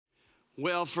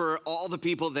Well, for all the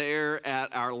people there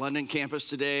at our London campus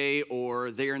today or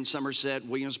there in Somerset,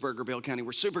 Williamsburg, or Bell County,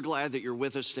 we're super glad that you're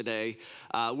with us today.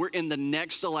 We're in the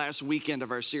next to last weekend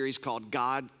of our series called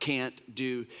God Can't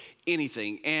Do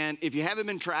Anything. And if you haven't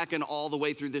been tracking all the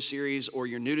way through this series or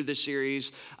you're new to this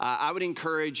series, I would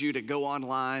encourage you to go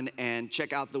online and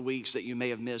check out the weeks that you may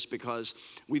have missed because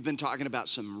we've been talking about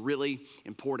some really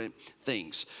important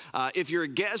things. If you're a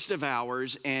guest of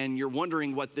ours and you're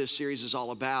wondering what this series is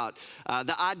all about,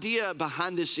 the idea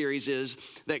behind this series is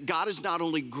that God is not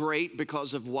only great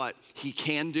because of what he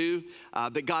can do,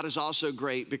 but God is also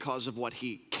great because of what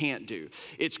he can't do.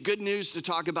 It's good news to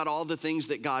talk about all the things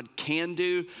that God can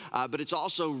do, but it's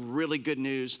also really good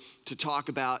news to talk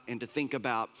about and to think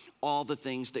about all the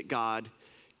things that God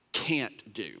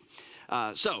can't do.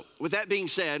 So with that being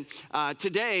said,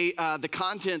 today, the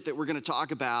content that we're going to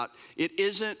talk about, it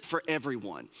isn't for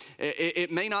everyone.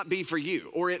 It may not be for you,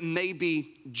 or it may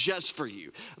be just for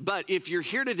you. But if you're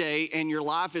here today and your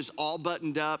life is all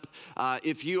buttoned up,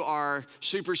 if you are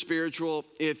super spiritual,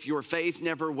 if your faith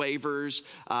never wavers,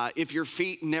 if your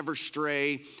feet never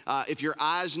stray, if your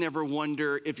eyes never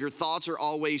wander, if your thoughts are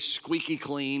always squeaky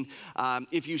clean,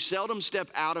 if you seldom step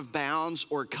out of bounds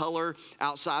or color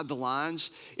outside the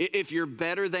lines, if you're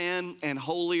better than and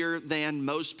holier than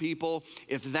most people,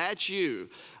 if that's you,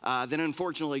 then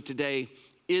unfortunately today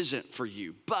isn't for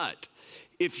you. But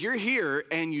if you're here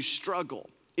and you struggle,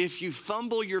 if you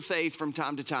fumble your faith from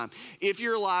time to time, if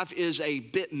your life is a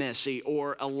bit messy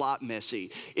or a lot messy,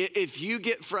 if you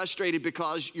get frustrated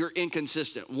because you're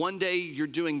inconsistent, one day you're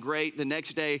doing great, the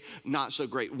next day not so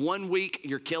great. One week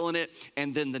you're killing it,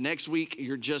 and then the next week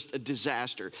you're just a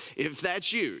disaster. If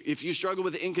that's you, if you struggle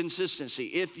with inconsistency,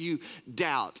 if you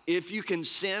doubt, if you can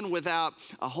sin without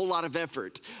a whole lot of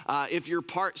effort, if you're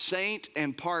part saint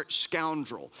and part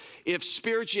scoundrel, if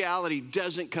spirituality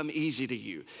doesn't come easy to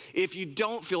you, if you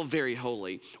don't feel very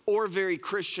holy or very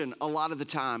Christian a lot of the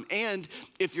time, and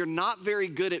if you're not very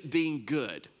good at being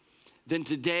good, then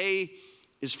today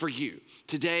is for you.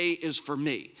 Today is for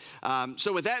me.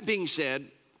 So with that being said,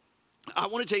 I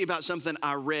want to tell you about something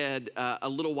I read a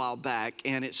little while back,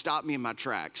 and it stopped me in my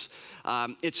tracks.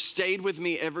 It's stayed with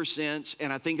me ever since,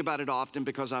 and I think about it often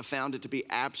because I found it to be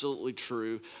absolutely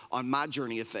true on my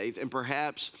journey of faith, and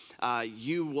perhaps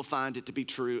you will find it to be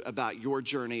true about your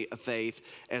journey of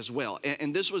faith as well.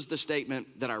 And this was the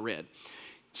statement that I read.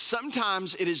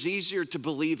 Sometimes it is easier to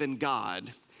believe in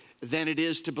God than it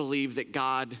is to believe that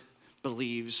God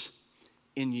believes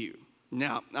in you.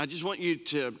 Now, I just want you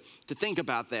to think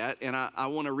about that, and I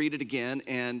want to read it again,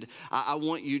 and I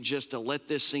want you just to let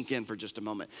this sink in for just a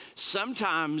moment.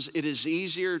 Sometimes it is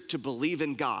easier to believe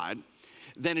in God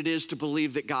than it is to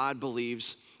believe that God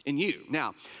believes in you.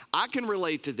 Now, I can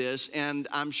relate to this, and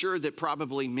I'm sure that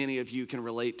probably many of you can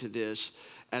relate to this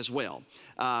as well.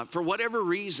 For whatever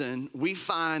reason, we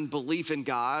find belief in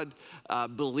God,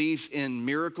 belief in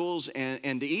miracles,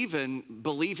 and even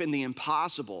belief in the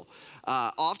impossible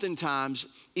oftentimes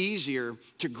easier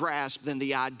to grasp than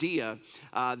the idea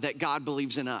that God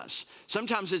believes in us.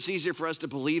 Sometimes it's easier for us to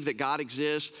believe that God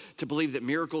exists, to believe that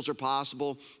miracles are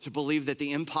possible, to believe that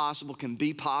the impossible can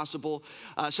be possible.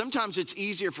 Sometimes it's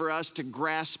easier for us to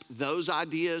grasp those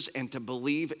ideas and to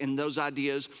believe in those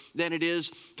ideas than it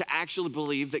is to actually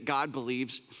believe that God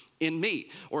believes in me,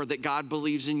 or that God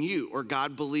believes in you, or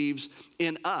God believes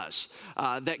in us,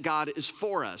 that God is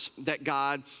for us, that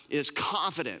God is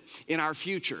confident in our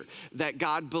future, that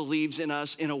God believes in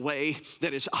us in a way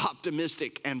that is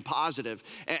optimistic and positive,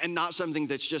 and not something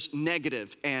that's just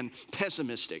negative and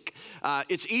pessimistic.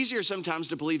 It's easier sometimes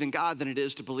to believe in God than it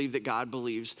is to believe that God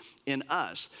believes in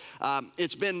us.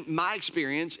 It's been my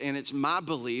experience, and it's my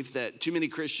belief that too many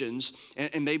Christians,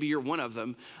 and maybe you're one of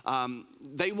them,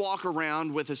 they walk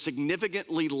around with a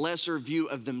significantly lesser view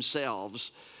of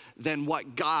themselves than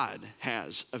what God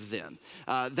has of them.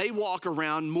 They walk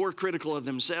around more critical of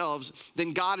themselves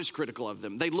than God is critical of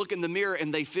them. They look in the mirror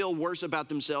and they feel worse about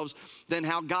themselves than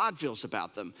how God feels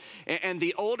about them. And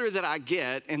the older that I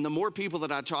get and the more people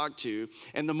that I talk to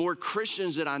and the more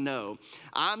Christians that I know,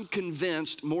 I'm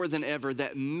convinced more than ever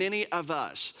that many of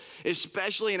us,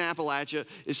 especially in Appalachia,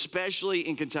 especially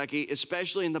in Kentucky,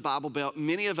 especially in the Bible Belt,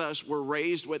 many of us were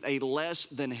raised with a less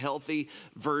than healthy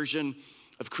version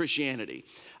of Christianity.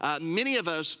 Many of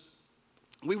us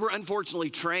we were unfortunately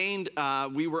trained,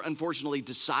 we were unfortunately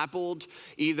discipled,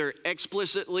 either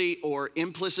explicitly or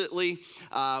implicitly.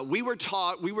 We were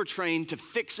trained to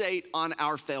fixate on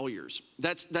our failures.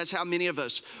 That's how many of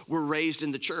us were raised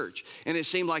in the church. And it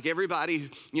seemed like everybody,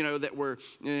 that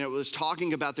was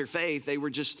talking about their faith, they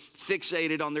were just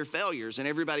fixated on their failures. And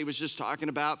everybody was just talking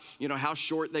about, how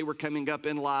short they were coming up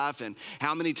in life and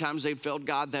how many times they failed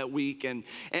God that week. And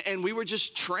we were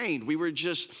just trained. We were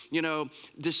just,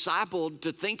 discipled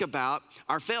to think about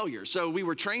our failures. So we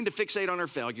were trained to fixate on our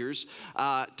failures,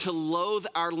 to loathe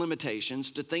our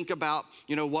limitations, to think about,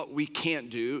 what we can't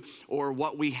do or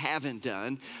what we haven't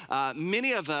done.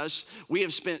 Many of us, we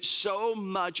have spent so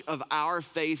much of our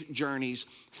faith journeys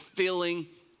feeling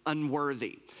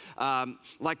unworthy.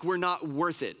 Like we're not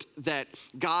worth it, that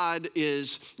God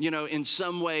is, in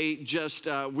some way just,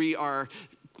 we are,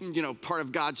 part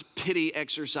of God's pity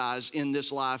exercise in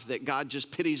this life, that God just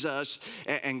pities us,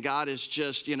 and God is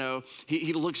just,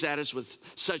 he looks at us with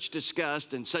such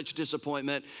disgust and such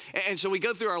disappointment. And so we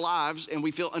go through our lives and we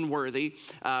feel unworthy.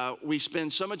 We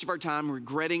spend so much of our time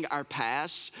regretting our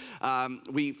past.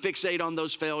 We fixate on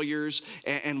those failures,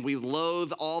 and we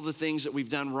loathe all the things that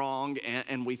we've done wrong,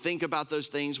 and we think about those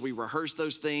things, we rehearse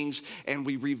those things, and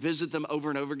we revisit them over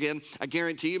and over again. I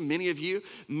guarantee you, many of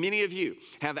you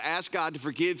have asked God to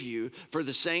forgive you for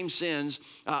the same sins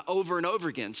over and over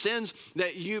again. Sins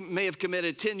that you may have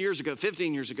committed 10 years ago,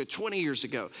 15 years ago, 20 years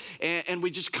ago. And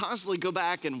we just constantly go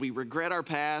back and we regret our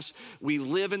past. We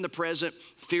live in the present,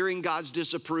 fearing God's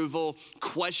disapproval,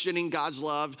 questioning God's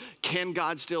love. Can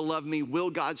God still love me? Will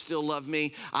God still love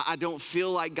me? I don't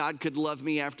feel like God could love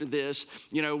me after this.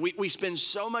 We spend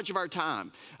so much of our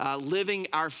time living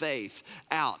our faith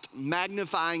out,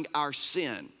 magnifying our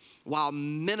sin, while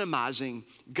minimizing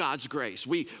God's grace.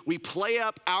 We play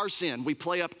up our sin, we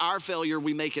play up our failure,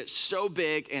 we make it so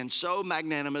big and so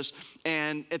magnanimous,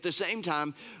 and at the same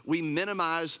time, we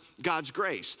minimize God's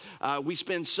grace. We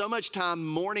spend so much time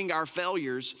mourning our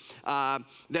failures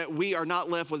that we are not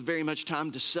left with very much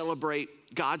time to celebrate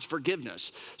God's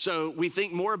forgiveness. So we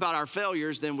think more about our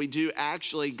failures than we do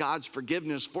actually God's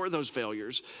forgiveness for those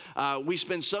failures. We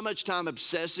spend so much time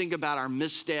obsessing about our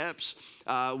missteps,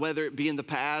 whether it be in the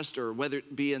past or whether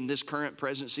it be in this current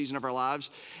present season of our lives,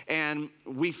 and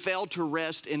we fail to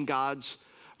rest in God's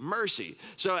mercy.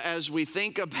 So as we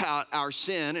think about our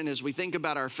sin, and as we think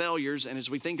about our failures, and as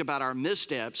we think about our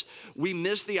missteps, we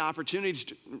miss the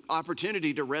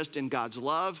opportunity to rest in God's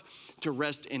love, to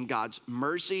rest in God's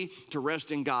mercy, to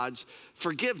rest in God's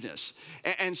forgiveness.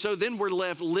 And so then we're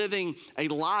left living a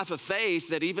life of faith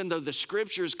that, even though the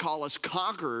scriptures call us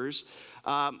conquerors,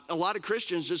 a lot of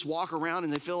Christians just walk around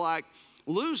and they feel like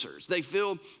losers. They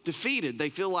feel defeated. They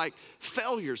feel like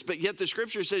failures. But yet the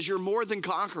scripture says you're more than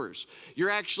conquerors. You're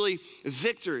actually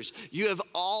victors. You have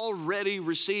already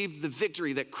received the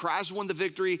victory, that Christ won the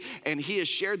victory and he has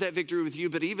shared that victory with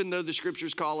you. But even though the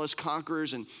scriptures call us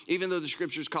conquerors, and even though the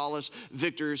scriptures call us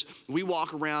victors, we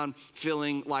walk around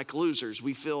feeling like losers.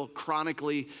 We feel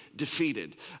chronically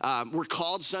defeated. We're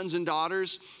called sons and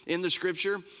daughters in the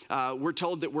scripture. We're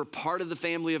told that we're part of the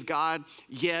family of God,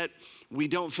 yet we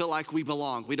don't feel like we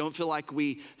belong. We don't feel like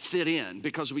we fit in,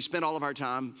 because we spend all of our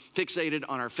time fixated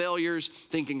on our failures,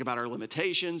 thinking about our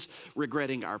limitations,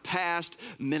 regretting our past,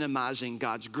 minimizing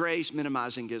God's grace,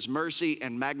 minimizing his mercy,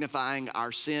 and magnifying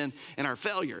our sin and our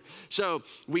failure. So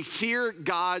we fear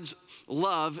God's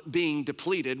love being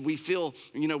depleted. We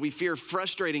fear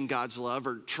frustrating God's love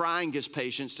or trying his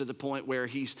patience to the point where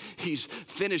he's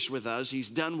finished with us, he's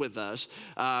done with us.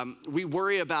 We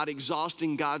worry about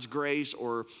exhausting God's grace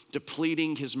or depleting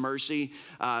his mercy.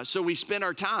 So we spend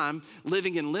our time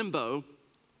living in limbo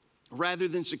rather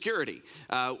than security.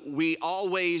 We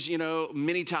always,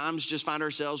 many times just find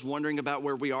ourselves wondering about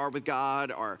where we are with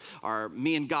God. Are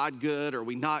me and God good? Are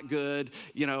we not good?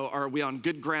 Are we on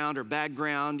good ground or bad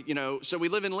ground? So we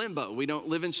live in limbo. We don't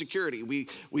live in security. We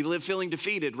live feeling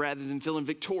defeated rather than feeling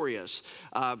victorious.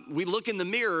 We look in the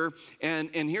mirror, and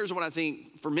here's what I think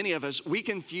for many of us, we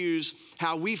confuse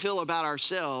how we feel about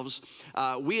ourselves.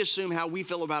 We assume how we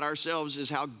feel about ourselves is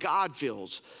how God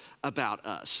feels about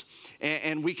us.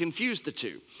 And we confuse the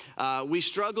two. We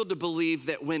struggle to believe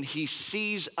that when he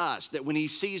sees us, that when he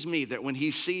sees me, that when he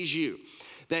sees you,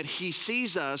 that he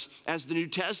sees us, as the New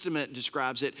Testament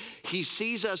describes it, he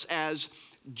sees us as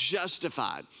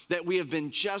justified, that we have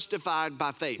been justified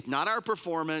by faith, not our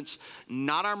performance,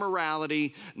 not our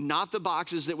morality, not the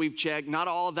boxes that we've checked, not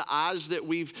all the I's that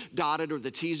we've dotted or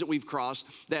the T's that we've crossed,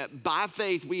 that by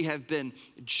faith we have been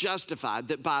justified,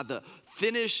 that by the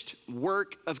finished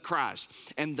work of Christ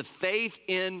and the faith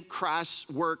in Christ's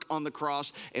work on the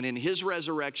cross and in his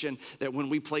resurrection, that when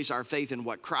we place our faith in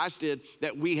what Christ did,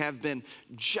 that we have been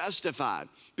justified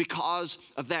because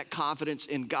of that confidence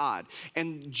in God.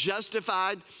 And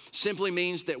justified simply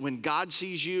means that when God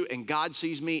sees you and God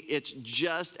sees me, it's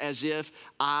just as if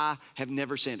I have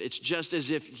never sinned. It's just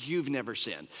as if you've never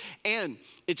sinned. And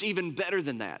it's even better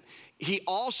than that. He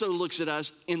also looks at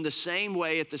us in the same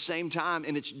way at the same time,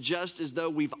 and it's just as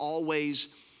though we've always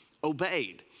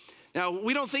obeyed. Now,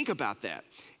 we don't think about that,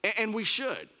 and we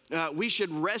should. We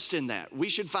should rest in that. We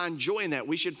should find joy in that.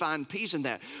 We should find peace in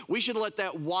that. We should let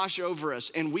that wash over us,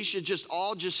 and we should just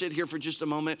all just sit here for just a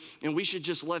moment, and we should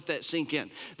just let that sink in.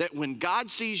 That when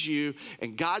God sees you,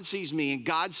 and God sees me, and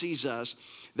God sees us,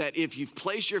 that if you've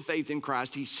placed your faith in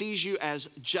Christ, he sees you as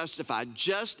justified,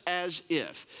 just as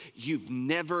if you've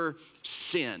never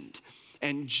sinned,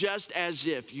 and just as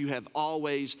if you have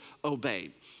always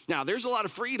obeyed. Now, there's a lot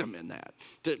of freedom in that,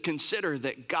 to consider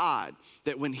that God,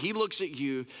 that when he looks at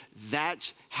you,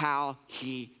 that's how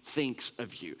he thinks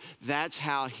of you. That's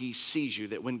how he sees you.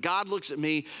 That when God looks at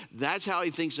me, that's how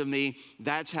he thinks of me.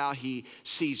 That's how he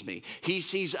sees me. He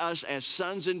sees us as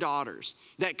sons and daughters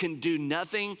that can do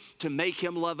nothing to make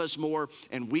him love us more,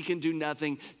 and we can do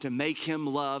nothing to make him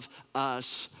love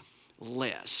us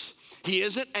less. He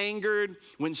isn't angered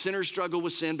when sinners struggle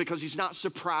with sin because he's not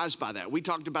surprised by that. We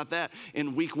talked about that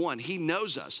in week 1. He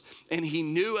knows us, and he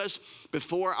knew us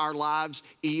before our lives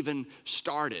even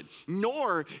started.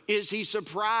 Nor is he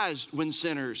surprised when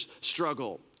sinners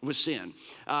struggle with sin.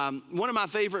 One of my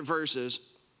favorite verses,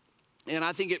 and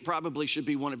I think it probably should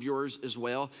be one of yours as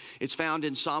well. It's found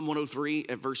in Psalm 103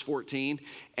 at verse 14.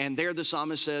 And there the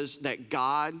psalmist says that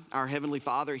God, our heavenly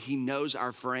Father, he knows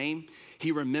our frame.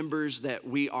 He remembers that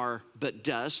we are but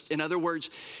dust. In other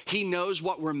words, he knows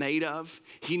what we're made of.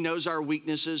 He knows our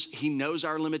weaknesses. He knows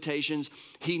our limitations.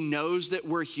 He knows that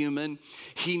we're human.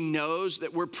 He knows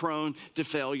that we're prone to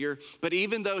failure. But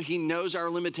even though he knows our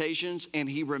limitations and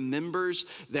he remembers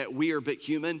that we are but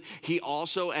human, he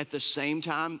also at the same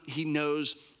time, he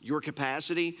knows your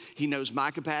capacity. He knows my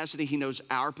capacity. He knows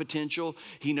our potential.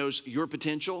 He knows your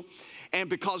potential. And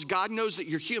because God knows that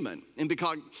you're human, and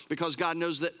because God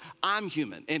knows that I'm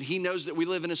human, and he knows that we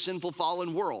live in a sinful,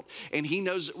 fallen world, and he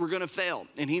knows that we're gonna fail,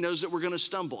 and he knows that we're gonna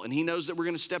stumble, and he knows that we're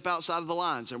gonna step outside of the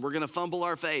lines, and we're gonna fumble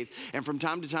our faith, and from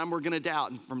time to time we're gonna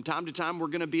doubt, and from time to time we're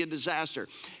gonna be a disaster.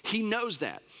 He knows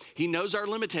that. He knows our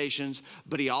limitations,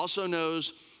 but he also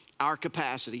knows our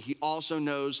capacity. He also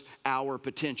knows our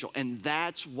potential, and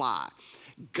that's why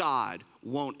God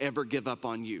won't ever give up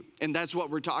on you. And that's what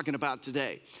we're talking about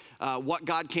today. What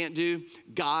God can't do,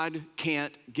 God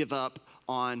can't give up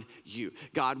on you.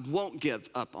 God won't give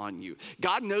up on you.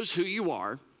 God knows who you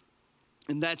are,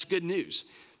 and that's good news,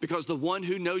 because the one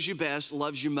who knows you best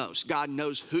loves you most. God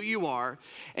knows who you are,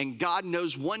 and God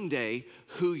knows one day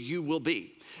who you will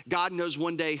be. God knows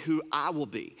one day who I will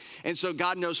be. And so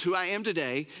God knows who I am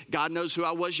today. God knows who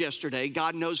I was yesterday.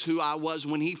 God knows who I was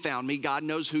when he found me. God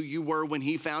knows who you were when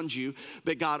he found you.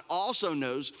 But God also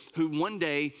knows who one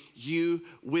day you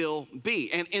will be.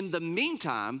 And in the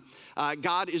meantime,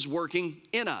 God is working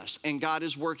in us, and God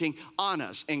is working on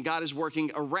us, and God is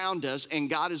working around us, and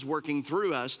God is working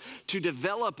through us to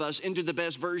develop us into the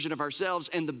best version of ourselves.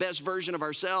 And the best version of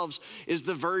ourselves is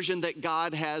the version that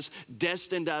God has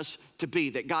destined us to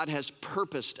be, that God has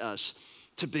purposed us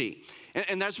to be.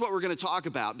 And that's what we're going to talk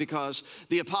about, because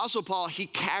the Apostle Paul, he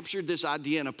captured this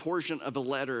idea in a portion of a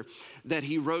letter that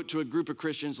he wrote to a group of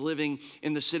Christians living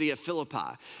in the city of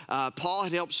Philippi. Paul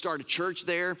had helped start a church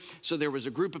there, so there was a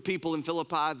group of people in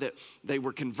Philippi that they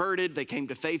were converted, they came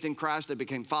to faith in Christ, they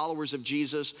became followers of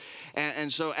Jesus.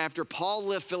 And so after Paul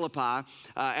left Philippi,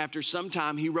 after some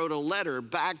time, he wrote a letter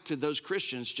back to those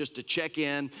Christians just to check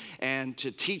in and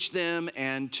to teach them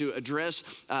and to address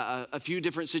a few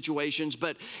different situations.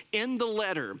 But in the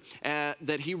letter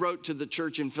that he wrote to the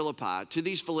church in Philippi, to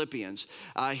these Philippians,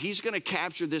 he's going to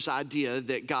capture this idea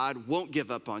that God won't give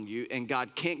up on you and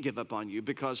God can't give up on you,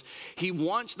 because he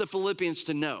wants the Philippians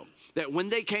to know that when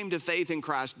they came to faith in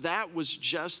Christ, that was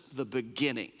just the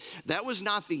beginning. That was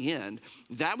not the end.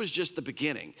 That was just the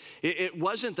beginning. It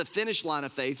wasn't the finish line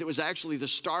of faith. It was actually the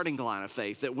starting line of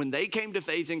faith. That when they came to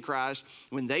faith in Christ,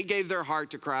 when they gave their heart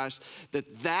to Christ,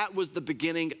 that was the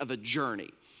beginning of a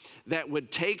journey that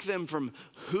would take them from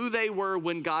who they were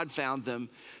when God found them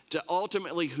to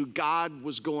ultimately who God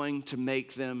was going to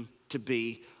make them to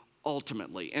be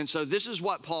ultimately. And so this is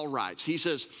what Paul writes. He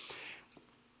says,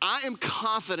 I am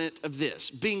confident of this,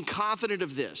 being confident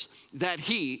of this, that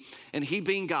he, and he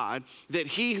being God, that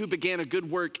he who began a good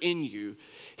work in you,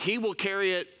 he will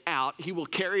carry it out, he will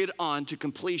carry it on to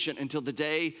completion until the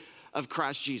day of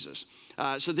Christ Jesus.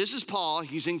 So this is Paul.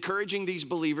 He's encouraging these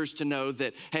believers to know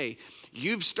that, hey,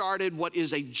 you've started what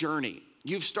is a journey.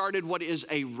 You've started what is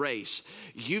a race.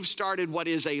 You've started what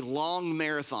is a long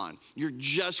marathon. You're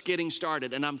just getting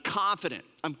started. And I'm confident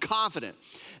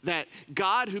that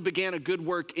God who began a good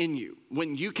work in you,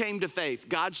 when you came to faith,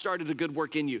 God started a good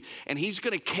work in you. And he's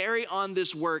going to carry on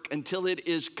this work until it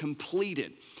is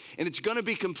completed. And it's going to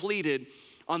be completed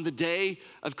on the day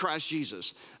of Christ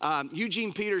Jesus.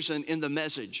 Eugene Peterson in The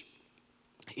Message,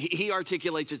 he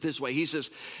articulates it this way. He says,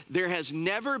 there has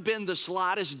never been the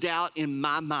slightest doubt in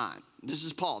my mind. This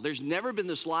is Paul. There's never been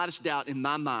the slightest doubt in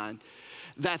my mind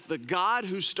that the God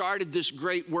who started this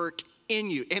great work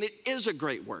in you, and it is a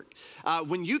great work.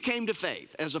 When you came to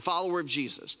faith as a follower of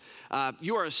Jesus,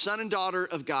 you are a son and daughter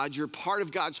of God. You're part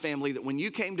of God's family. That when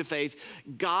you came to faith,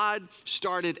 God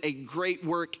started a great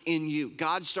work in you.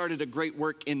 God started a great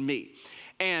work in me.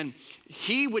 And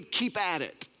he would keep at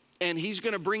it. And he's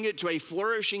going to bring it to a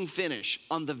flourishing finish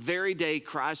on the very day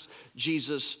Christ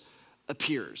Jesus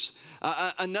appears.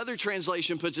 Another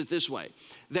translation puts it this way,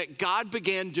 that God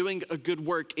began doing a good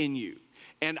work in you.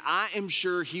 And I am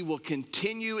sure he will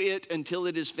continue it until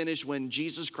it is finished when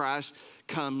Jesus Christ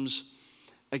comes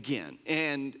again.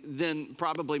 And then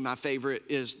probably my favorite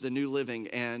is the New Living.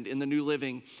 And in the New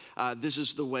Living, this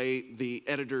is the way the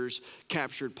editors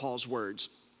captured Paul's words.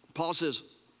 Paul says,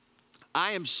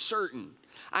 I am certain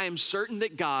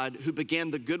that God who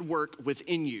began the good work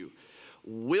within you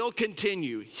will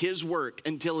continue his work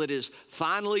until it is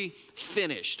finally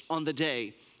finished on the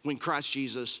day when Christ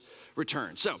Jesus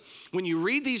returns. So when you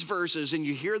read these verses and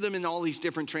you hear them in all these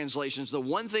different translations, the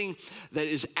one thing that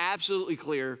is absolutely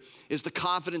clear is the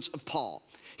confidence of Paul.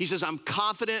 He says, I'm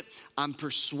confident, I'm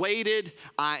persuaded,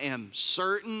 I am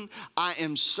certain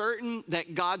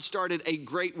that God started a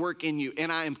great work in you.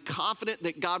 And I am confident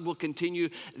that God will continue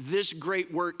this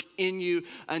great work in you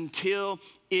until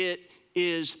it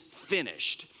is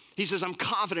finished. He says, I'm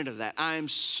confident of that. I am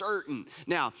certain.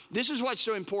 Now, this is what's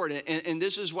so important, and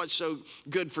this is what's so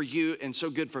good for you and so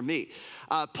good for me.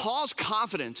 Paul's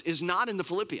confidence is not in the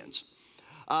Philippians.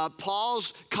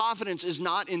 Paul's confidence is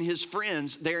not in his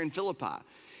friends there in Philippi.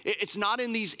 It's not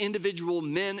in these individual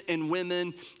men and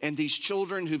women and these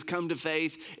children who've come to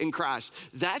faith in Christ.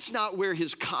 That's not where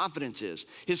his confidence is.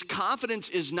 His confidence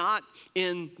is not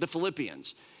in the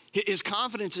Philippians. His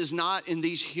confidence is not in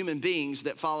these human beings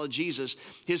that follow Jesus.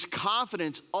 His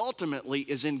confidence ultimately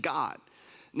is in God.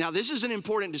 Now, this is an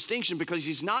important distinction because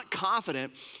he's not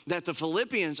confident that the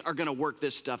Philippians are going to work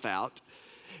this stuff out.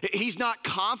 He's not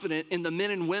confident in the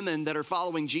men and women that are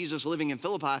following Jesus living in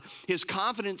Philippi. His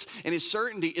confidence and his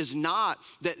certainty is not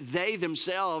that they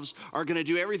themselves are going to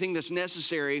do everything that's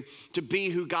necessary to be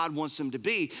who God wants them to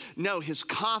be. No, his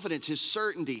confidence, his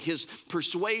certainty, his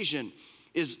persuasion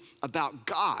is about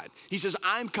God. He says,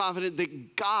 I'm confident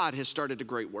that God has started a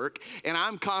great work, and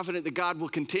I'm confident that God will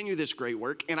continue this great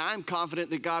work, and I'm confident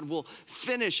that God will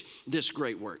finish this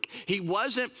great work. He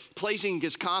wasn't placing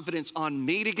his confidence on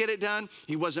me to get it done.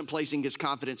 He wasn't placing his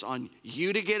confidence on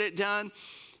you to get it done.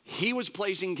 He was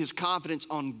placing his confidence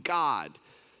on God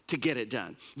to get it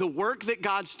done. The work that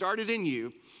God started in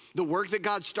you, the work that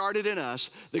God started in us,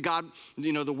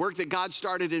 the work that God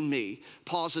started in me,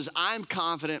 Paul says, I'm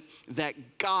confident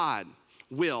that God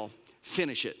will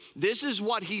finish it. This is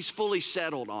what he's fully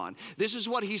settled on. This is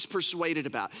what he's persuaded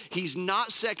about. He's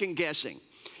not second guessing.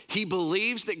 He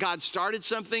believes that God started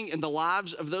something in the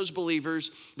lives of those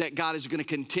believers, that God is going to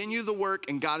continue the work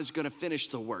and God is going to finish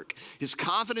the work. His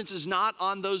confidence is not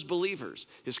on those believers.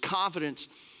 His confidence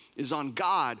is on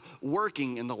God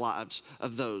working in the lives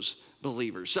of those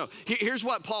believers. So here's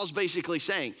what Paul's basically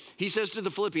saying. He says to the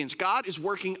Philippians, God is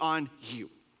working on you.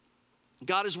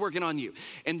 God is working on you.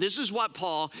 And this is what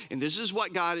Paul, and this is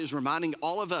what God is reminding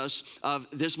all of us of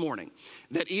this morning,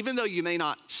 that even though you may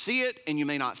not see it and you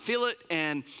may not feel it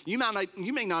and you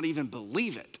may not even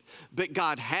believe it, but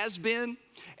God has been,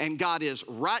 and God is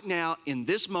right now in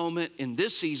this moment, in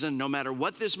this season, no matter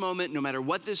what this moment, no matter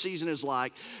what this season is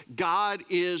like, God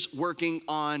is working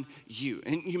on you.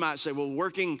 And you might say, well,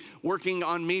 working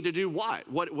on me to do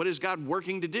what? What is God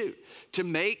working to do? To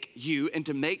make you and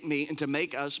to make me and to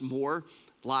make us more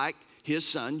like his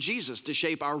son, Jesus, to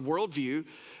shape our worldview,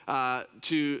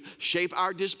 to shape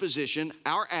our disposition,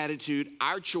 our attitude,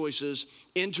 our choices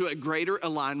into a greater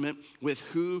alignment with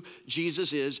who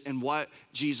Jesus is and what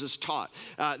Jesus taught.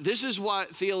 This is what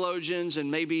theologians, and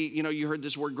maybe you heard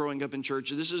this word growing up in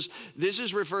church, this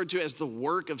is referred to as the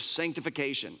work of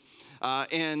sanctification.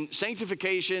 And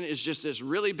sanctification is just this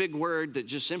really big word that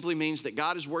just simply means that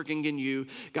God is working in you.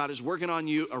 God is working on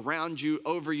you, around you,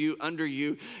 over you, under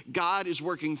you. God is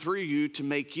working through you to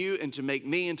make you and to make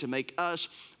me and to make us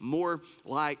more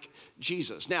like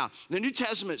Jesus. Now, the New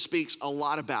Testament speaks a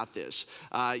lot about this.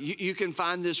 You can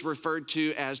find this referred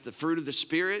to as the fruit of the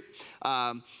Spirit.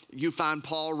 You find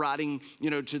Paul writing,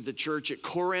 to the church at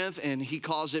Corinth, and he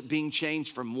calls it being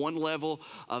changed from one level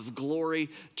of glory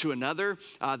to another.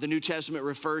 The New Testament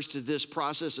refers to this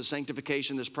process of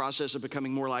sanctification, this process of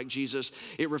becoming more like Jesus.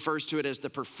 It refers to it as the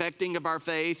perfecting of our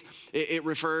faith. It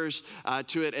refers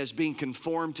to it as being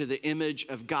conformed to the image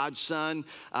of God's Son.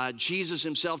 Jesus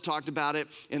himself talked about it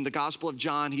in the Gospel of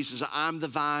John. He says, I'm the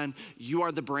vine, you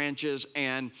are the branches,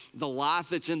 and the life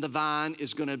that's in the vine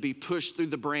is going to be pushed through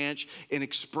the branch and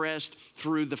expressed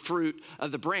through the fruit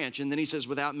of the branch. And then he says,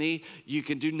 without me, you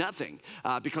can do nothing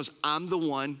because I'm the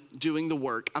one doing the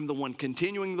work. I'm the one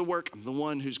continuing the work. I'm the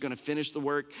one who's going to finish the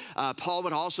work. Paul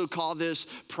would also call this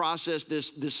process,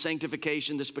 this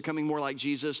sanctification, this becoming more like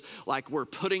Jesus, like we're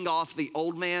putting off the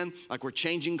old man, like we're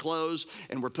changing clothes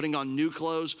and we're putting on new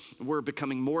clothes. We're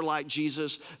becoming more like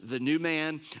Jesus, the new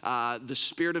man, the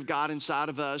Spirit of God inside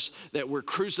of us, that we're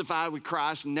crucified with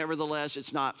Christ. Nevertheless,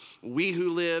 it's not we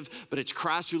who live, but it's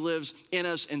Christ who lives in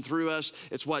us and through us.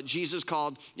 It's what Jesus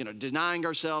called, denying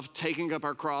ourselves, taking up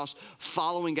our cross,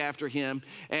 following after him.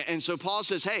 And so Paul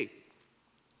says, hey,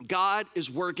 God is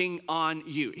working on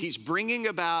you. He's bringing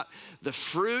about the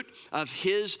fruit of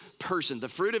his person, the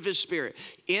fruit of his Spirit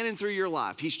in and through your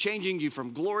life. He's changing you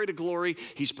from glory to glory.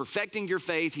 He's perfecting your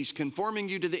faith. He's conforming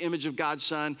you to the image of God's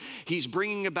Son. He's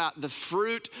bringing about the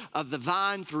fruit of the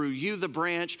vine through you, the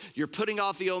branch. You're putting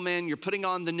off the old man. You're putting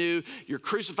on the new. You're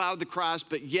crucified with the Christ,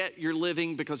 but yet you're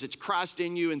living because it's Christ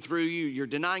in you and through you. You're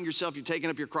denying yourself. You're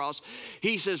taking up your cross.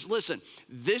 He says, listen,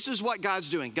 this is what God's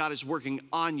doing. God is working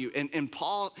on you. And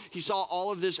Paul, he saw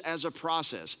all of this as a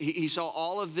process. He saw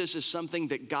all of this as something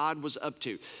that God was up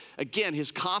to. Again,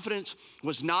 his confidence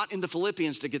was not in the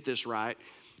Philippians to get this right.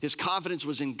 His confidence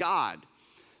was in God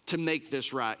to make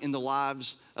this right in the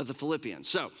lives of the Philippians.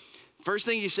 So, first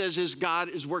thing he says is God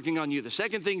is working on you. The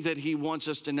second thing that he wants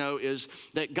us to know is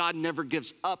that God never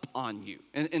gives up on you.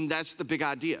 And that's the big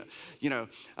idea.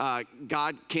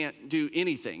 God can't do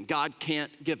anything. God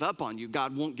can't give up on you.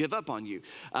 God won't give up on you.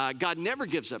 God never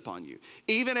gives up on you.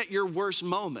 Even at your worst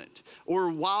moment or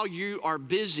while you are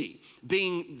busy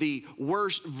being the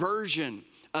worst version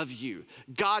of you,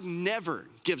 God never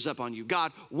gives up on you.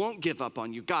 God won't give up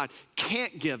on you. God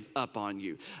can't give up on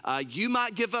you. You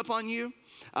might give up on you.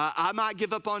 I might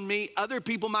give up on me. Other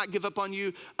people might give up on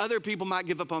you. Other people might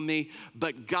give up on me.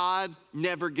 But God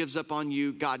never gives up on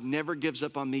you. God never gives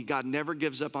up on me. God never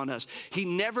gives up on us. He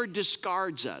never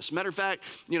discards us. Matter of fact,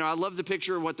 I love the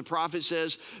picture of what the prophet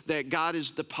says, that God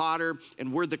is the potter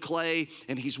and we're the clay,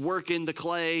 and he's working the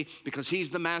clay because he's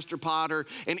the master potter.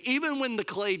 And even when the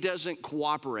clay doesn't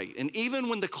cooperate, and even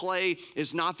when the clay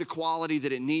is not the quality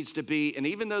that it needs to be, and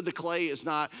even though the clay is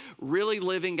not really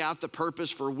living out the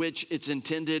purpose for which it's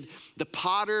intended, the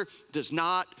potter does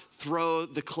not throw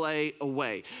the clay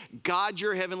away. God,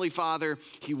 your heavenly Father,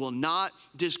 he will not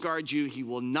discard you. He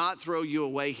will not throw you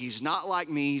away. He's not like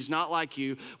me. He's not like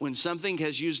you. When something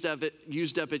has used up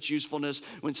its usefulness,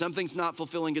 when something's not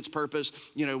fulfilling its purpose,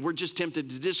 we're just tempted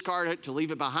to discard it, to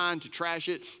leave it behind, to trash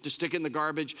it, to stick it in the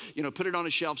garbage, put it on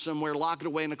a shelf somewhere, lock it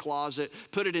away in a closet,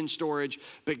 put it in storage.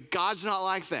 But God's not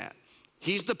like that.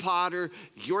 He's the potter,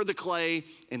 you're the clay,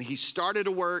 and he started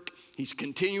a work, he's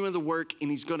continuing the work,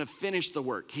 and he's gonna finish the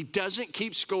work. He doesn't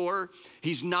keep score,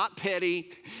 he's not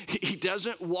petty, he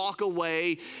doesn't walk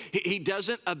away, he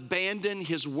doesn't abandon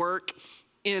his work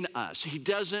in us. He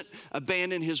doesn't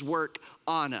abandon his work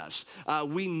on us.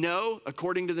 We know,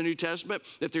 according to the New Testament,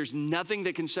 that there's nothing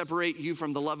that can separate you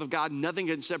from the love of God. Nothing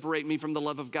can separate me from the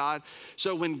love of God.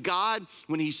 So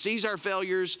when he sees our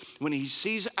failures, when he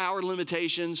sees our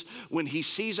limitations, when he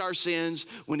sees our sins,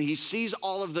 when he sees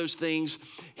all of those things,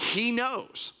 he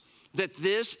knows that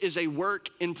this is a work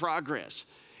in progress.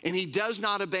 And he does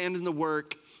not abandon the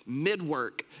work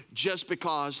mid-work just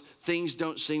because things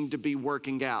don't seem to be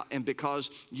working out and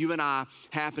because you and I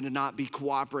happen to not be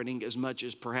cooperating as much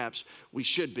as perhaps we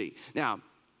should be. Now,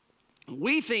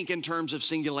 We think in terms of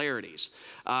singularities.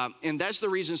 And that's the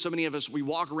reason so many of us, we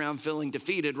walk around feeling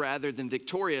defeated rather than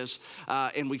victorious.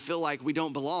 And we feel like we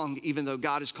don't belong, even though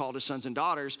God has called us sons and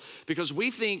daughters, because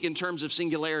we think in terms of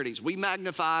singularities. We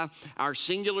magnify our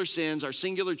singular sins, our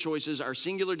singular choices, our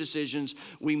singular decisions.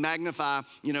 We magnify,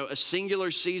 a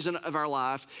singular season of our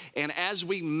life. And as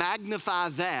we magnify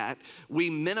that, we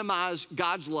minimize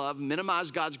God's love,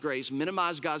 minimize God's grace,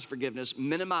 minimize God's forgiveness,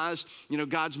 minimize,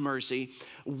 God's mercy.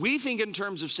 We think in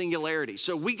terms of singularity.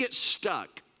 So we get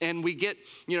stuck and we get,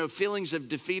 feelings of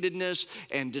defeatedness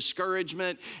and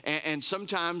discouragement and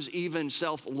sometimes even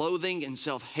self-loathing and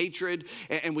self-hatred.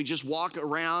 And we just walk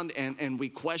around and we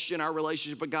question our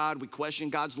relationship with God. We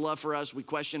question God's love for us. We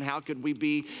question how could we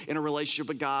be in a relationship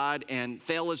with God and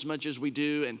fail as much as we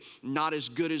do and not as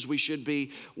good as we should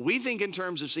be. We think in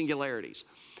terms of singularities.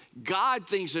 God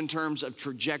thinks in terms of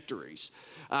trajectories.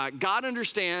 God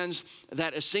understands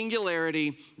that a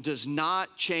singularity does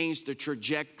not change the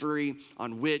trajectory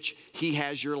on which he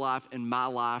has your life and my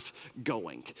life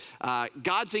going.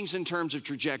 God thinks in terms of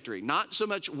trajectory, not so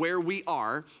much where we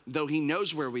are, though he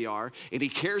knows where we are and he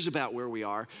cares about where we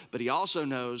are, but he also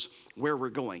knows where we're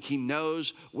going. He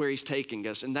knows where he's taking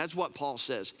us. And that's what Paul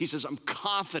says. He says, I'm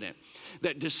confident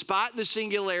that despite the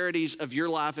singularities of your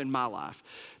life and my life,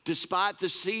 despite the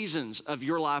seasons of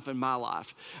your life and my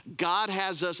life, God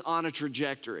has us on a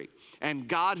trajectory. And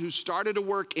God, who started a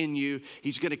work in you,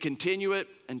 he's going to continue it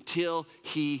until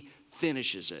he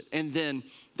finishes it. And then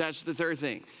that's the third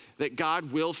thing, that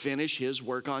God will finish his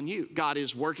work on you. God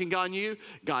is working on you.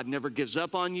 God never gives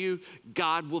up on you.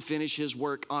 God will finish his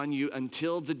work on you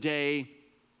until the day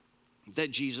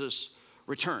that Jesus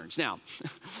returns. Now,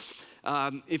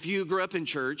 if you grew up in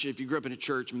church, if you grew up in a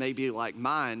church maybe like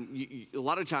mine, a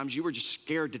lot of times you were just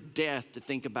scared to death to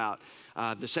think about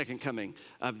the second coming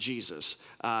of Jesus.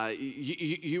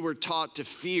 You were taught to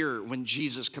fear when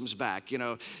Jesus comes back.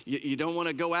 You don't want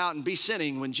to go out and be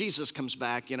sinning when Jesus comes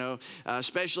back.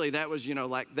 Especially that was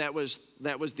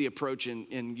that was the approach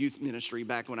in youth ministry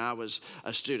back when I was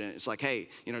a student. It's like, hey,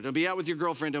 don't be out with your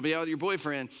girlfriend, don't be out with your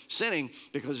boyfriend sinning,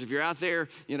 because if you're out there,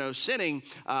 sinning,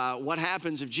 what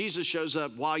happens if Jesus shows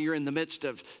up while you're in the midst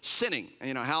of sinning?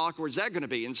 How awkward is that going to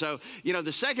be? And so,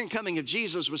 the second coming of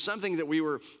Jesus was something that we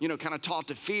were, kind of taught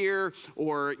to fear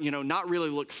or, not really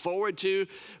look forward to.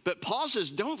 But Paul says,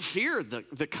 don't fear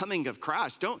the coming of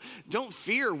Christ. Don't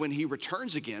fear when he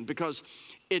returns again, because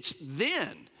it's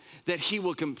then that he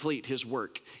will complete his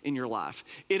work in your life.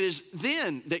 It is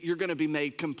then that you're going to be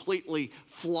made completely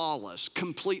flawless,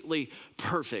 completely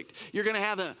perfect. You're going to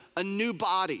have a new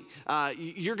body.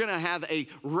 You're going to have a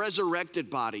resurrected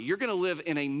body. You're going to live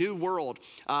in a new world.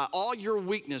 All your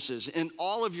weaknesses and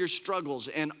all of your struggles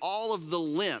and all of the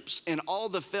limps and all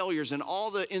the failures and all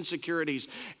the insecurities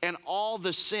and all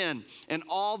the sin and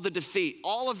all the defeat,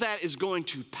 all of that is going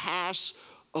to pass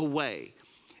away.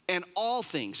 And all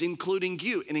things, including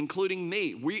you and including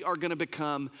me, we are going to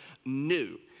become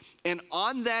new. And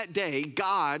on that day,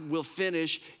 God will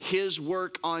finish his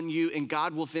work on you and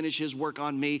God will finish his work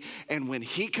on me. And when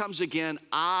he comes again,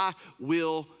 I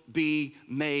will be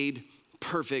made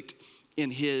perfect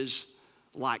in his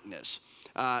likeness.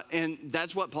 And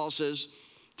that's what Paul says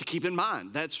to keep in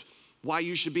mind. That's why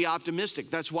you should be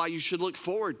optimistic. That's why you should look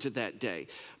forward to that day,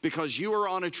 because you are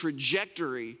on a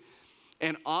trajectory.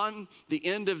 And on the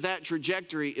end of that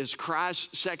trajectory is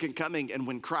Christ's second coming. And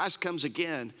when Christ comes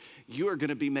again, you are going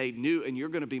to be made new and you're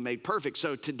going to be made perfect.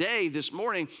 So today, this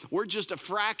morning, we're just a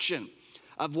fraction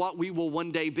of what we will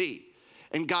one day be.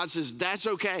 And God says, that's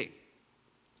okay.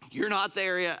 You're not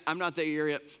there yet. I'm not there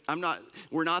yet.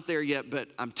 We're not there yet, but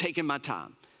I'm taking my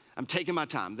time. I'm taking my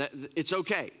time. It's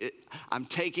okay. I'm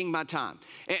taking my time.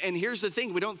 And here's the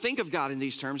thing. We don't think of God in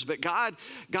these terms, but God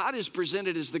is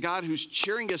presented as the God who's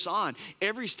cheering us on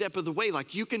every step of the way.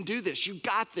 Like, you can do this. You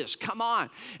got this. Come on.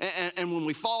 And when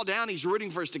we fall down, he's rooting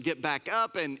for us to get back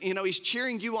up. And, he's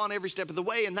cheering you on every step of the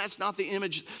way. And that's not the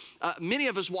image many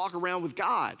of us walk around with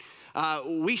God.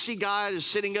 We see God as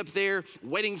sitting up there,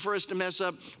 waiting for us to mess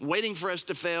up, waiting for us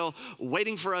to fail,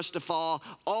 waiting for us to fall,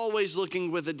 always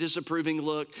looking with a disapproving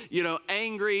look,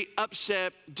 angry,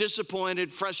 upset,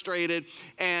 disappointed, frustrated.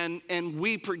 And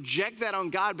we project that on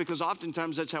God because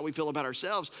oftentimes that's how we feel about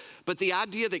ourselves. But the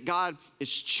idea that God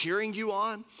is cheering you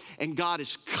on and God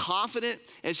is confident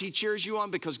as he cheers you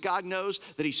on, because God knows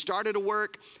that he started a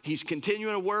work, he's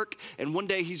continuing to work, and one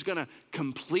day he's going to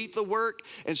complete the work.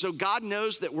 And so God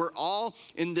knows that we're all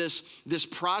in this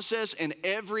process, and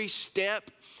every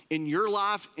step in your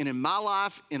life and in my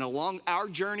life and along our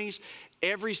journeys,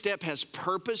 every step has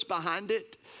purpose behind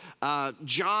it.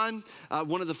 John,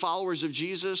 one of the followers of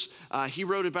Jesus, he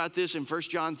wrote about this in 1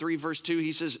 John 3, verse 2.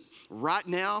 He says, right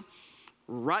now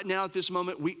at this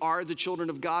moment, we are the children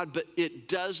of God, but it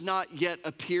does not yet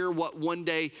appear what one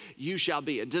day you shall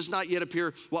be. It does not yet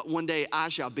appear what one day I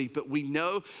shall be, but we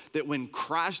know that when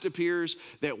Christ appears,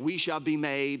 that we shall be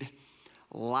made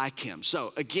like him.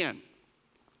 So again,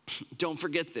 don't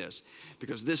forget this,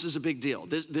 because this is a big deal.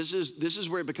 This is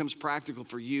where it becomes practical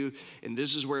for you, and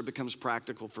this is where it becomes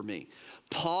practical for me.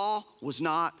 Paul was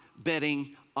not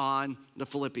betting on the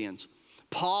Philippians.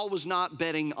 Paul was not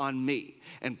betting on me,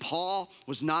 and Paul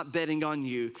was not betting on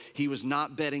you. He was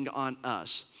not betting on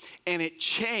us. And it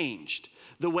changed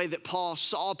the way that Paul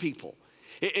saw people.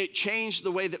 It changed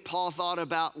the way that Paul thought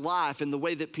about life and the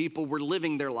way that people were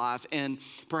living their life, and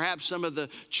perhaps some of the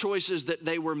choices that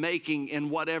they were making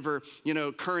in whatever,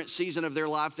 current season of their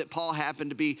life that Paul happened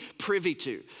to be privy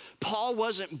to. Paul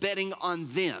wasn't betting on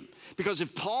them, because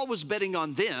if Paul was betting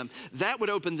on them, that would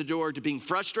open the door to being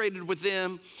frustrated with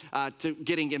them, to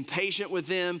getting impatient with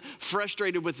them,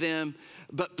 frustrated with them.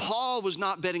 But Paul was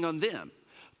not betting on them.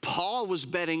 Paul was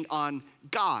betting on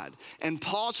God. And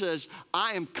Paul says,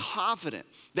 I am confident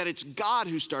that it's God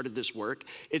who started this work.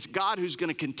 It's God who's going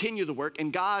to continue the work,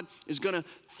 and God is going to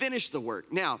finish the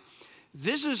work. Now,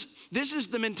 this is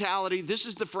the mentality, this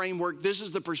is the framework, this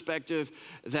is the perspective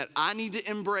that I need to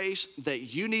embrace, that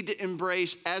you need to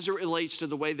embrace as it relates to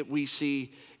the way that we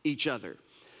see each other.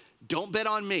 Don't bet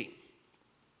on me,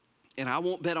 and I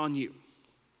won't bet on you.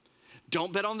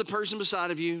 Don't bet on the person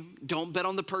beside of you. Don't bet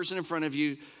on the person in front of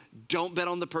you. Don't bet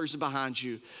on the person behind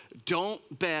you. Don't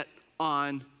bet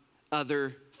on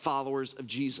other followers of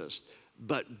Jesus,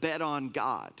 but bet on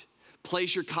God.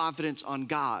 Place your confidence on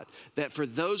God, that for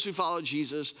those who follow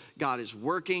Jesus, God is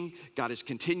working, God is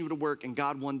continuing to work, and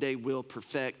God one day will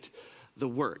perfect the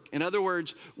work. In other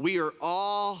words, we are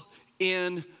all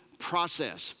in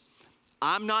process.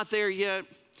 I'm not there yet.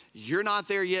 You're not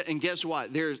there yet, and guess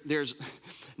what? There's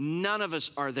none of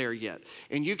us are there yet.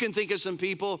 And you can think of some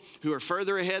people who are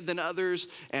further ahead than others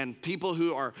and people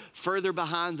who are further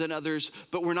behind than others,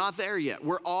 but we're not there yet.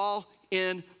 We're all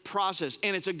in process.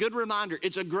 And it's a good reminder.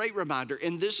 It's a great reminder.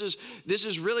 And this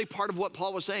is really part of what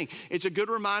Paul was saying. It's a good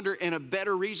reminder and a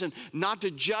better reason not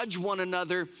to judge one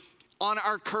another on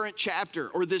our current chapter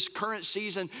or this current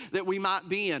season that we might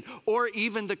be in, or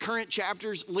even the current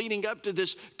chapters leading up to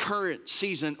this current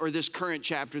season or this current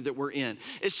chapter that we're in,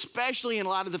 especially in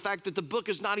light of the fact that the book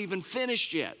is not even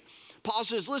finished yet. Paul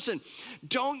says, listen,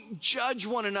 don't judge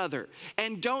one another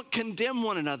and don't condemn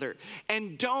one another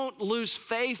and don't lose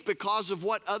faith because of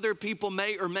what other people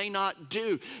may or may not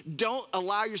do. Don't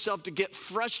allow yourself to get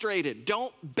frustrated.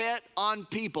 Don't bet on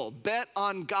people. Bet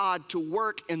on God to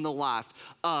work in the life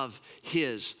of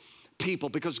his people,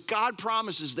 because God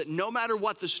promises that no matter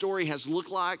what the story has looked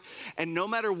like and no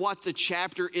matter what the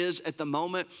chapter is at the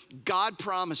moment, God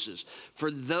promises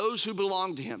for those who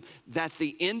belong to him that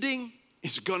the ending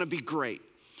is going to be great.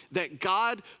 That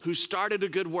God who started a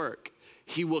good work,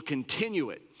 he will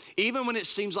continue it. Even when it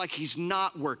seems like he's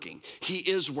not working, he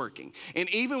is working. And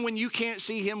even when you can't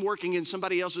see him working in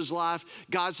somebody else's life,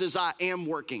 God says, I am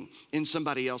working in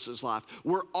somebody else's life.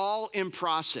 We're all in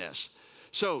process.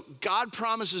 So God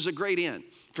promises a great end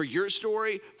for your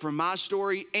story, for my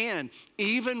story, and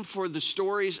even for the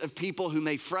stories of people who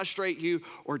may frustrate you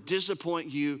or disappoint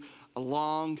you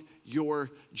along your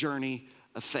journey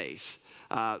of faith.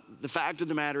 The fact of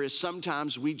the matter is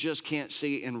sometimes we just can't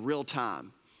see in real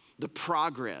time the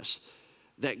progress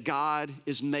that God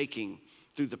is making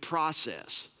through the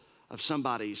process of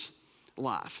somebody's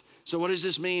life. So what does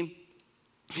this mean?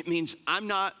 It means I'm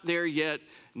not there yet,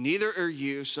 neither are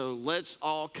you, so let's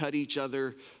all cut each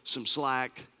other some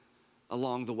slack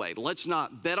along the way. Let's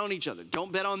not bet on each other.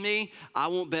 Don't bet on me, I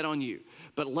won't bet on you.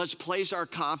 But let's place our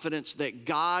confidence that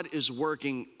God is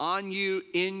working on you,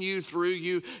 in you, through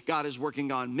you. God is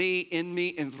working on me, in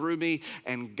me, and through me.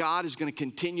 And God is going to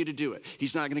continue to do it.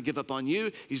 He's not going to give up on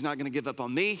you. He's not going to give up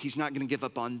on me. He's not going to give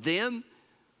up on them.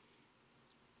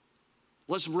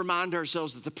 Let's remind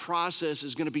ourselves that the process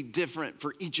is going to be different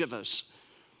for each of us.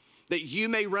 That you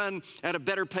may run at a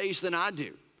better pace than I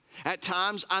do. At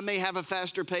times, I may have a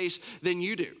faster pace than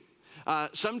you do.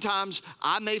 Sometimes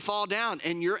I may fall down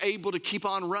and you're able to keep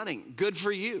on running. Good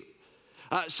for you.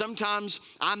 Sometimes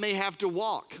I may have to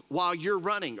walk while you're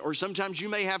running, or sometimes you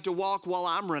may have to walk while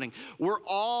I'm running. We're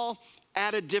all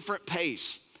at a different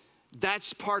pace.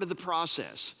 That's part of the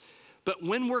process. But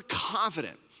when we're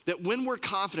confident that when we're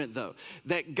confident, though,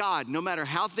 that God, no matter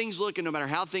how things look and no matter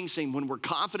how things seem, when we're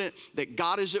confident that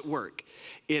God is at work,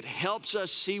 it helps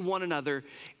us see one another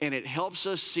and it helps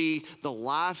us see the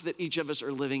life that each of us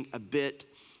are living a bit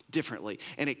differently.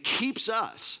 And it keeps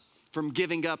us from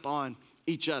giving up on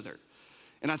each other.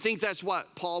 And I think that's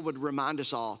what Paul would remind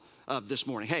us all of this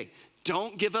morning. Hey,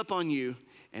 don't give up on you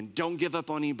and don't give up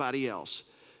on anybody else.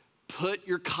 Put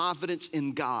your confidence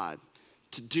in God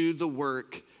to do the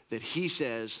work that he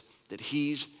says that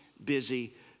he's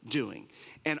busy doing.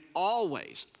 And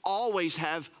always, always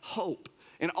have hope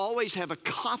and always have a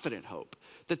confident hope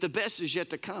that the best is yet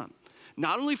to come.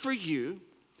 Not only for you,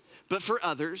 but for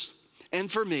others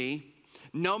and for me.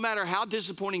 No matter how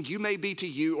disappointing you may be to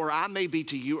you, or I may be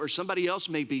to you, or somebody else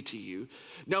may be to you,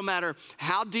 no matter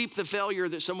how deep the failure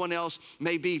that someone else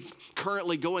may be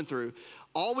currently going through,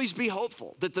 always be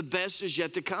hopeful that the best is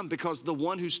yet to come, because the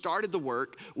one who started the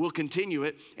work will continue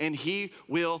it and he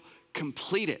will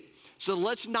complete it. So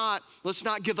let's not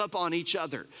give up on each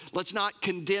other. Let's not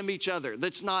condemn each other.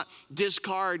 Let's not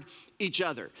discard each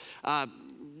other.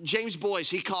 James Boyce,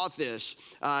 he caught this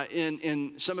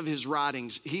in some of his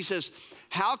writings. He says,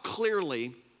 how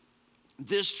clearly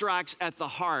this strikes at the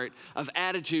heart of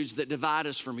attitudes that divide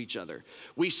us from each other.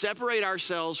 We separate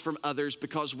ourselves from others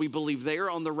because we believe they are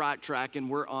on the right track and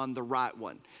we're on the right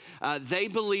one. They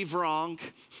believe wrong,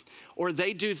 or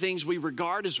they do things we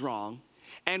regard as wrong,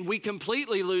 and we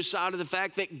completely lose sight of the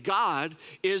fact that God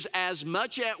is as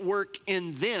much at work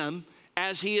in them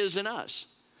as he is in us.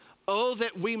 Oh,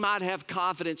 that we might have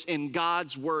confidence in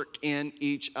God's work in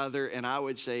each other. And I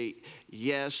would say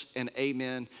yes and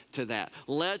amen to that.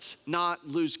 Let's not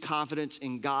lose confidence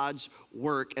in God's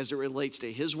work as it relates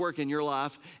to his work in your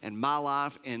life and my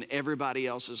life and everybody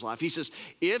else's life. He says,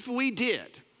 if we did,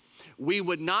 we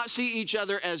would not see each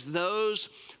other as those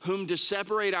whom to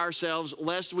separate ourselves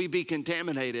lest we be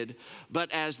contaminated,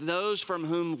 but as those from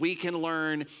whom we can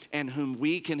learn and whom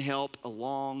we can help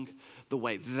along the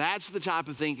way. That's the type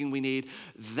of thinking we need.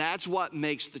 That's what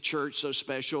makes the church so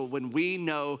special, when we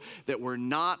know that we're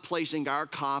not placing our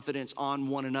confidence on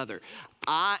one another.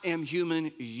 I am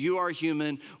human, you are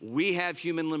human, we have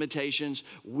human limitations,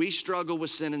 we struggle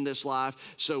with sin in this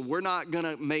life, so we're not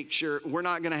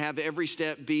gonna have every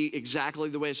step be exactly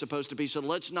the way it's supposed to be. So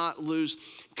let's not lose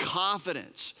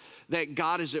confidence that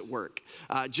God is at work,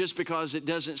 just because it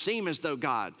doesn't seem as though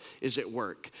God is at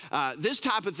work. This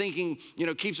type of thinking,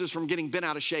 keeps us from getting bent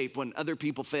out of shape when other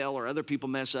people fail, or other people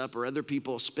mess up, or other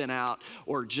people spin out,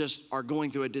 or just are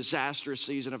going through a disastrous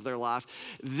season of their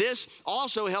life. This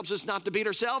also helps us not to beat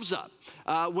ourselves up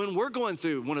when we're going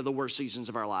through one of the worst seasons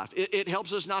of our life. It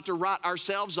helps us not to write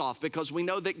ourselves off, because we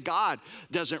know that God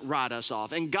doesn't write us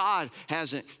off, and God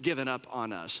hasn't given up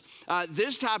on us.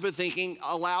 This type of thinking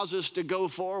allows us to go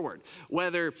forward.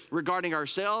 Whether regarding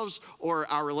ourselves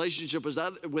or our relationship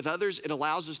with others, it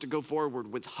allows us to go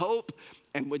forward with hope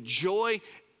and with joy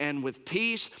and with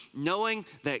peace, knowing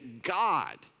that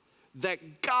God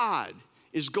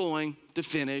is going to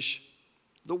finish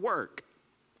the work.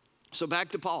 So back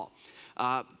to Paul.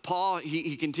 Paul,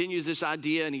 he continues this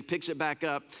idea and he picks it back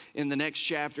up in the next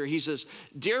chapter. He says,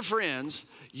 dear friends,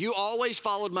 you always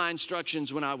followed my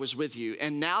instructions when I was with you,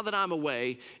 and now that I'm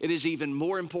away, it is even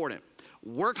more important.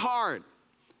 Work hard,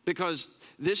 because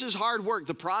this is hard work.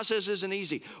 The process isn't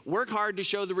easy. Work hard to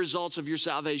show the results of your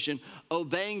salvation,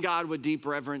 obeying God with deep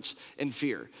reverence and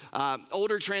fear.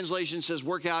 Older translation says,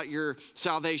 work out your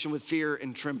salvation with fear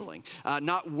and trembling.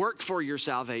 Not work for your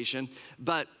salvation,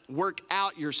 but work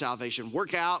out your salvation.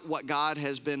 Work out what God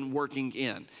has been working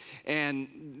in.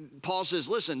 And Paul says,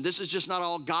 listen, this is just not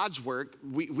all God's work.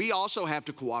 We also have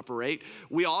to cooperate.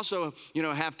 We also,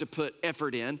 have to put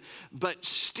effort in, but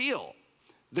still,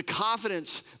 the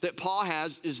confidence that Paul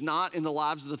has is not in the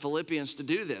lives of the Philippians to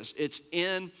do this. It's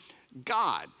in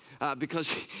God,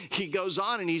 because he goes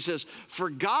on and he says, for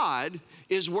God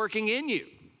is working in you.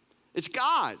 It's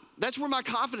God. That's where my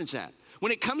confidence at.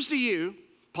 When it comes to you,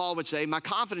 Paul would say, my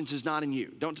confidence is not in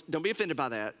you. Don't be offended by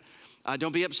that.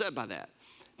 Don't be upset by that.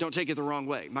 Don't take it the wrong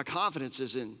way. My confidence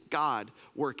is in God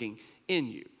working in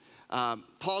you.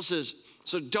 Paul says,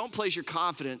 so don't place your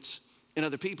confidence in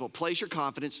other people. Place your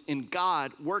confidence in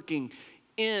God working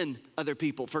in other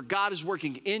people. For God is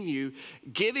working in you,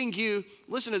 giving you,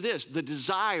 listen to this, the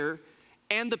desire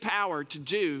and the power to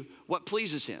do what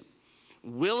pleases him.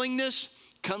 Willingness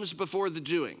comes before the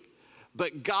doing,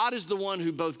 but God is the one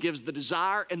who both gives the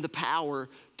desire and the power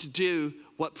to do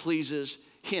what pleases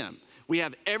him. We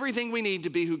have everything we need to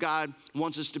be who God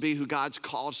wants us to be, who God's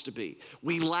called us to be.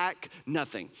 We lack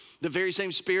nothing. The very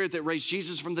same Spirit that raised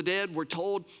Jesus from the dead, we're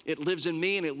told it lives in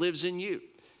me and it lives in you.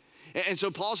 And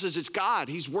so Paul says it's God.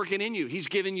 He's working in you. He's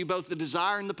giving you both the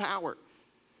desire and the power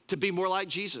to be more like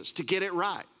Jesus, to get it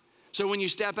right. So when you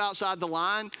step outside the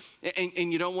line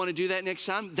and you don't want to do that next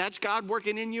time, that's God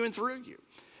working in you and through you.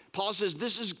 Paul says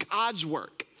this is God's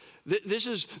work. This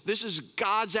is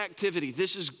God's activity.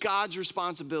 This is God's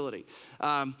responsibility.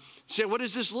 So what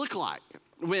does this look like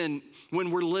when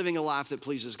we're living a life that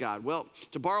pleases God? Well,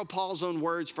 to borrow Paul's own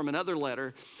words from another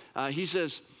letter, he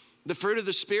says, the fruit of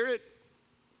the Spirit,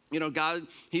 God,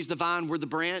 he's the vine, we're the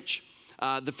branch.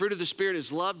 The fruit of the Spirit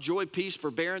is love, joy, peace,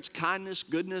 forbearance, kindness,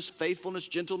 goodness, faithfulness,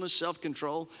 gentleness,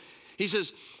 self-control. He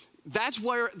says, that's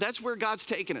where God's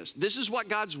taking us. This is what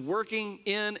God's working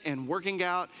in and working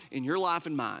out in your life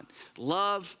and mine.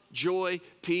 Love, joy,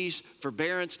 peace,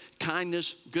 forbearance,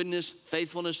 kindness, goodness,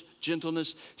 faithfulness,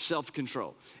 gentleness,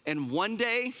 self-control. And one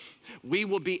day, we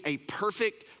will be a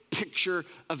perfect picture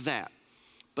of that.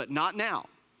 But not now.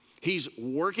 He's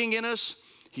working in us.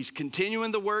 He's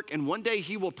continuing the work, and one day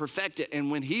he will perfect it.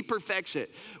 And when he perfects it,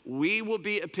 we will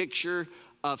be a picture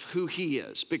of who he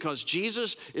is. Because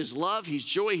Jesus is love, he's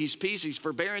joy, he's peace, he's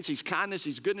forbearance, he's kindness,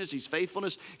 he's goodness, he's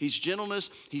faithfulness, he's gentleness,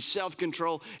 he's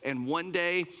self-control. And one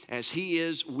day, as he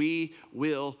is, we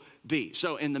will be.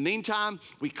 So in the meantime,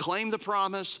 we claim the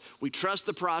promise, we trust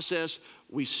the process,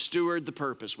 we steward the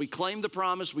purpose. We claim the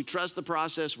promise, we trust the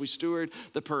process, we steward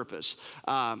the purpose.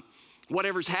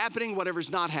 Whatever's happening,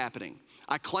 whatever's not happening,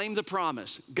 I claim the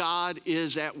promise. God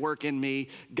is at work in me.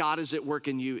 God is at work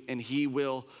in you, and he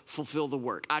will fulfill the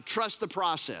work. I trust the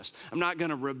process. I'm not going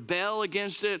to rebel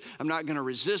against it. I'm not going to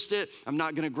resist it. I'm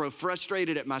not going to grow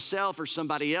frustrated at myself or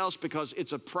somebody else, because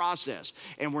it's a process,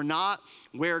 and we're not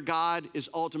where God is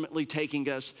ultimately taking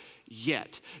us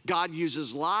yet. God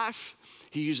uses life.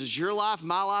 He uses your life,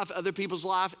 my life, other people's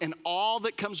life, and all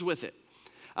that comes with it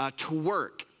to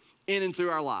work in and through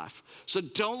our life. So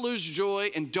don't lose joy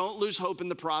and don't lose hope in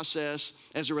the process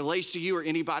as it relates to you or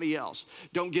anybody else.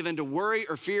 Don't give in to worry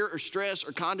or fear or stress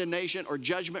or condemnation or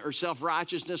judgment or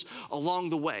self-righteousness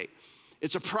along the way.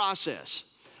 It's a process.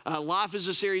 Life is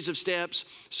a series of steps,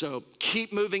 so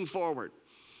keep moving forward.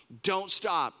 Don't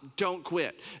stop. Don't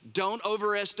quit. Don't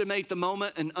overestimate the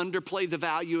moment and underplay the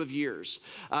value of years.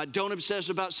 Don't obsess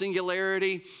about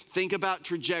singularity. Think about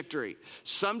trajectory.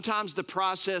 Sometimes the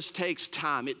process takes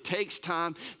time. It takes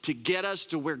time to get us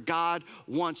to where God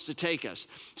wants to take us.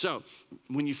 So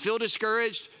when you feel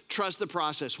discouraged, trust the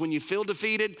process. When you feel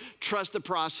defeated, trust the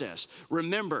process.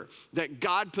 Remember that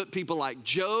God put people like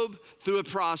Job through a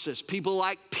process. People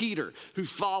like Peter, who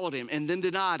followed him and then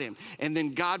denied him. And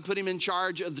then God put him in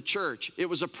charge of the church. It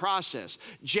was a process.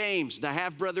 James, the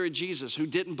half-brother of Jesus, who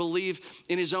didn't believe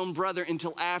in his own brother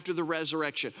until after the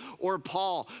resurrection. Or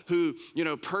Paul, who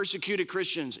persecuted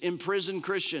Christians, imprisoned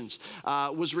Christians,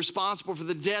 was responsible for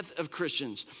the death of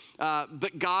Christians.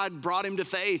 But God brought him to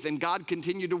faith, and God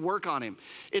continued to work on him.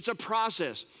 It's a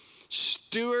process.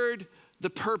 Steward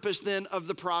the purpose then of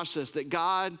the process, that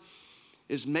God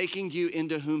is making you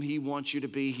into whom he wants you to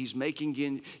be. He's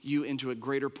making you into a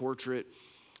greater portrait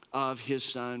of his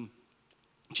son,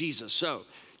 Jesus. So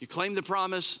you claim the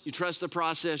promise, you trust the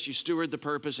process, you steward the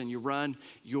purpose, and you run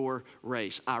your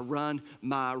race. I run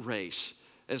my race.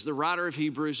 As the writer of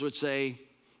Hebrews would say,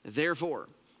 therefore,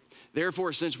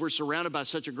 since we're surrounded by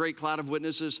such a great cloud of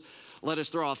witnesses, let us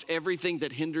throw off everything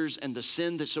that hinders and the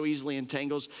sin that so easily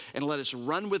entangles, and let us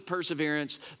run with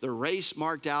perseverance the race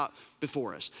marked out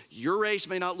before us. Your race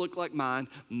may not look like mine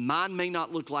may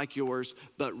not look like yours,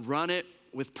 but run it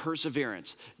with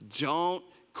perseverance. Don't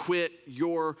quit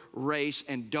your race,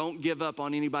 and don't give up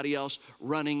on anybody else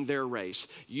running their race.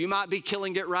 You might be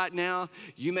killing it right now.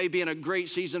 You may be in a great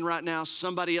season right now.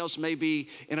 Somebody else may be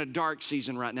in a dark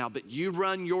season right now, but you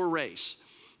run your race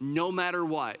no matter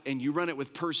what, and you run it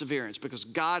with perseverance, because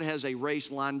God has a race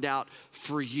lined out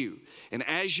for you. And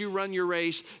as you run your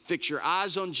race, fix your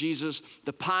eyes on Jesus,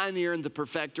 the pioneer and the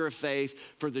perfecter of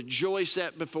faith. For the joy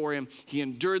set before him, he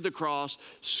endured the cross,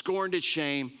 scorned its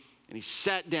shame, and he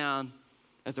sat down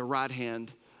at the right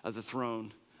hand of the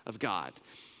throne of God.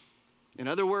 In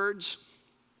other words,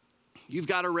 you've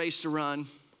got a race to run.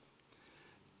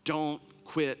 Don't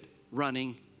quit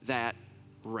running that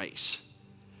race.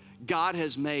 God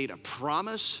has made a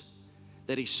promise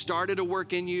that he started a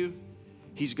work in you.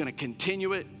 He's going to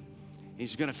continue it.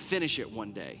 He's going to finish it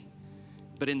one day.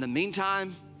 But in the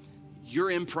meantime, you're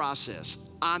in process.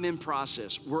 I'm in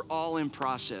process. We're all in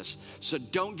process. So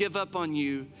don't give up on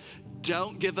you.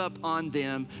 Don't give up on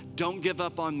them. Don't give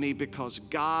up on me, because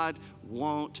God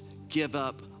won't give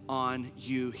up on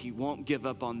you. He won't give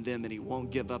up on them, and he won't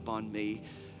give up on me.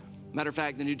 Matter of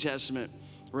fact, the New Testament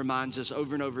reminds us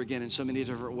over and over again in so many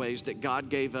different ways that God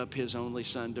gave up his only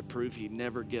son to prove he'd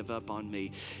never give up on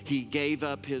me. He gave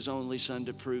up his only son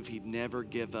to prove he'd never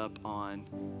give up on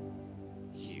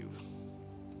you.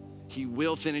 He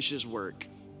will finish his work,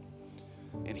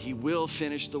 and he will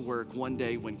finish the work one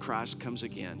day when Christ comes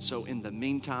again. So in the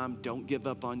meantime, don't give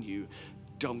up on you.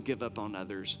 Don't give up on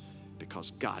others,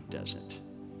 because God doesn't.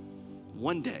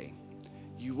 One day,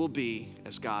 you will be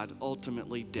as God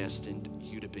ultimately destined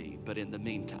you to be. But in the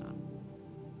meantime,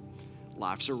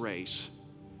 life's a race.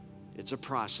 It's a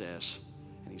process.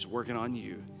 And he's working on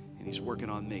you, and he's working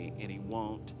on me. And he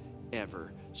won't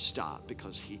ever stop,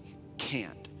 because he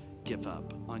can't give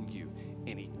up on you,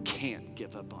 and he can't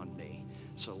give up on me.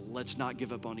 So let's not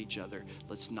give up on each other.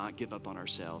 Let's not give up on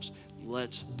ourselves.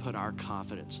 Let's put our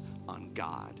confidence on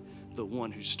God, the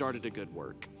one who started a good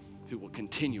work, who will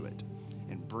continue it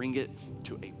and bring it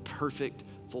to a perfect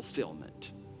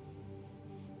fulfillment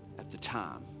at the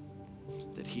time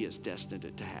that he has destined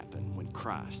it to happen, when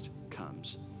Christ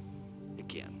comes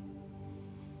again.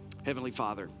 Heavenly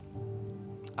Father,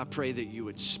 I pray that you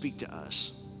would speak to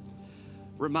us.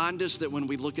 Remind us that when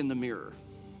we look in the mirror,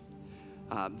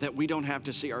 that we don't have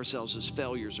to see ourselves as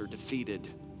failures or defeated,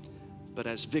 but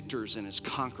as victors and as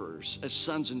conquerors, as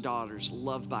sons and daughters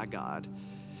loved by God.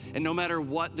 And no matter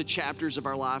what the chapters of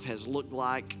our life has looked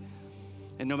like,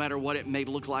 and no matter what it may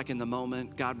look like in the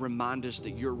moment, God, remind us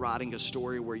that you're writing a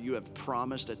story where you have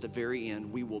promised at the very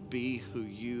end we will be who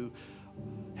you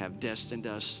have destined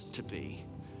us to be.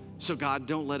 So God,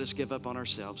 don't let us give up on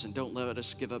ourselves, and don't let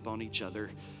us give up on each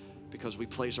other, because we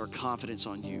place our confidence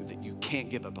on you that you can't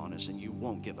give up on us and you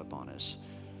won't give up on us.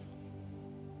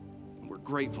 And we're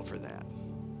grateful for that.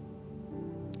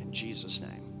 In Jesus'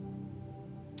 name.